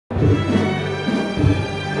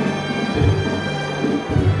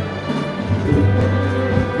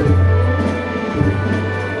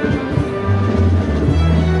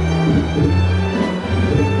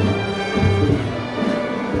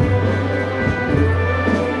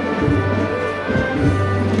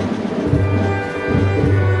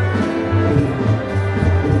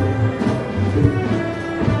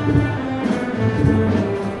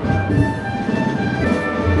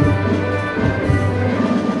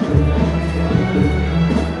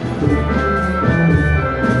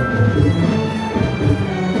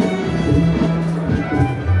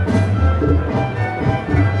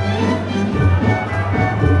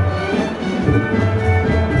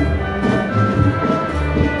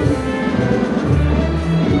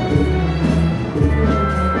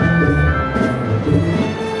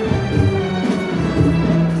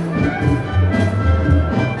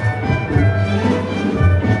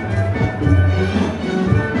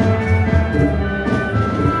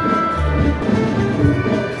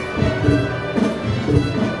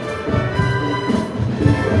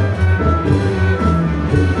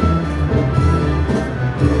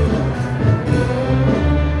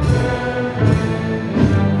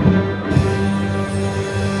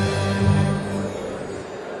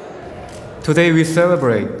Today we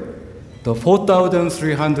celebrate the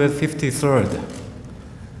 4,353rd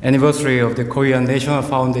anniversary of the Korean National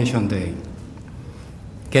Foundation Day,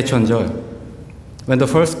 개천절, when the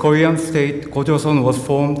first Korean state, Gojoseon, was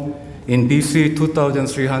formed in BC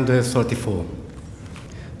 2334.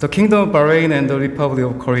 The Kingdom of Bahrain and the Republic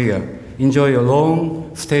of Korea enjoy a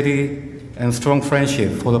long, steady, and strong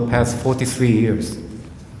friendship for the past 43 years.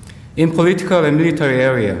 In political and military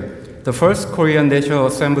area, the first Korean National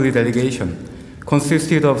Assembly delegation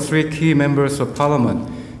consisted of 3 key members of parliament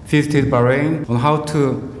visited Bahrain on how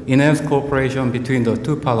to enhance cooperation between the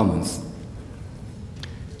two parliaments.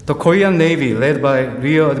 The Korean Navy, led by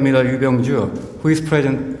Rear Admiral Yu Byung-ju, who is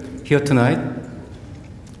present here tonight,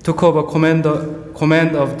 took over command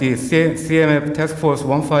of the CMF Task Force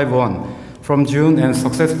 151 from June and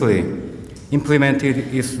successfully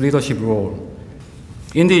implemented its leadership role.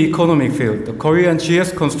 In the economic field, the Korean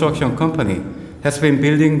GS Construction Company has been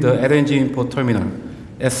building the LNG import terminal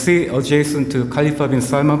at sea adjacent to Khalifa bin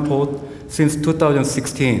Salman Port since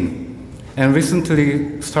 2016 and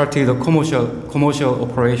recently started a commercial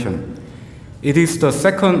operation. It is the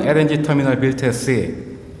second LNG terminal built at sea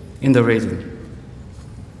in the region.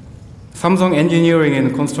 Samsung Engineering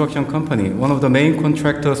and Construction Company, one of the main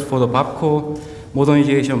contractors for the Babco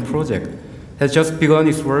modernization project, has just begun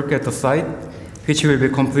its work at the site, which will be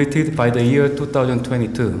completed by the year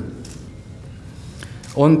 2022.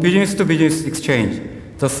 On business-to-business exchange,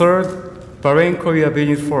 the third Bahrain-Korea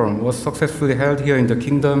Business Forum was successfully held here in the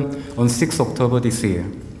Kingdom on 6 October this year.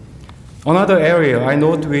 Another area I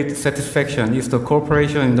note with satisfaction is the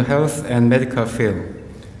cooperation in the health and medical field.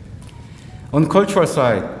 On cultural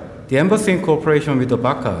side, the embassy in cooperation with the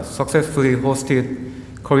BACA successfully hosted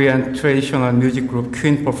Korean traditional music group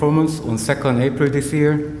Queen performance on 2nd April this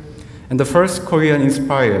year, and the first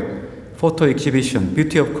Korean-inspired photo exhibition,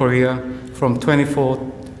 Beauty of Korea, from 24th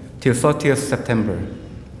till 30th September.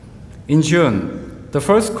 In June, the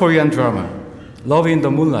first Korean drama, Love in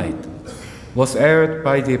the Moonlight, was aired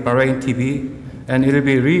by the Bahrain TV, and it will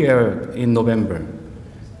be re-aired in November.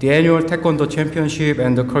 The annual Taekwondo Championship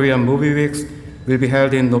and the Korean Movie Weeks will be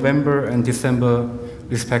held in November and December,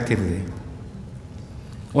 respectively.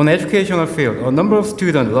 On educational field, a number of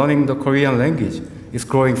students learning the Korean language is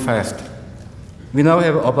growing fast. We now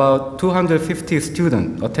have about 250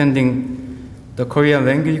 students attending the Korean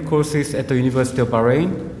language courses at the University of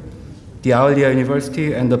Bahrain, the Alia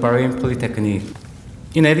University, and the Bahrain Polytechnic.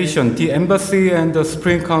 In addition, the Embassy and the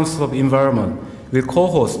Spring Council of Environment will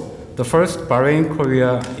co-host the first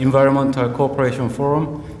Bahrain-Korea Environmental Cooperation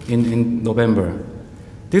Forum in November.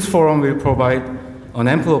 This forum will provide an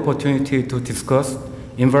ample opportunity to discuss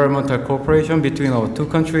environmental cooperation between our two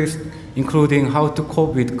countries, including how to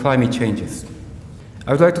cope with climate changes.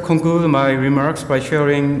 I would like to conclude my remarks by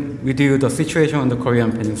sharing with you the situation on the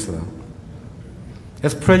Korean Peninsula.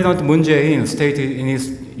 As President Moon Jae-in stated in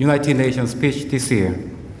his United Nations speech this year,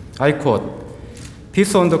 I quote,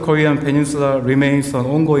 "Peace on the Korean Peninsula remains an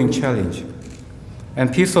ongoing challenge,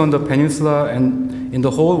 and peace on the peninsula and in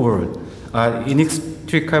the whole world are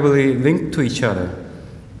inextricably linked to each other.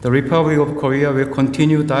 The Republic of Korea will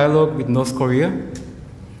continue dialogue with North Korea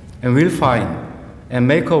and will find and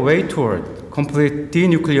make a way toward complete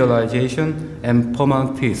denuclearization and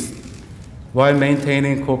permanent peace, while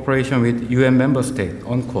maintaining cooperation with UN member states,"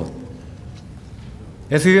 unquote.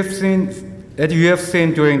 As you have seen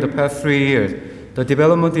during the past 3 years, the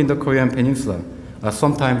development in the Korean Peninsula are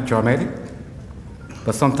sometimes dramatic,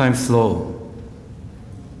 but sometimes slow,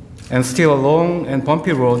 and still a long and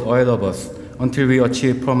bumpy road ahead of us until we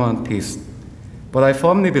achieve permanent peace. But I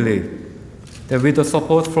firmly believe that with the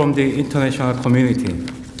support from the international community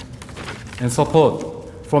and support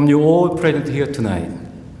from you all present here tonight,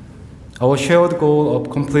 our shared goal of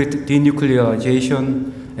complete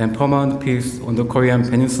denuclearization and permanent peace on the Korean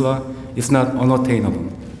Peninsula is not unattainable.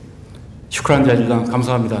 슈크란 자질랑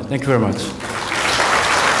감사합니다. Thank you very much.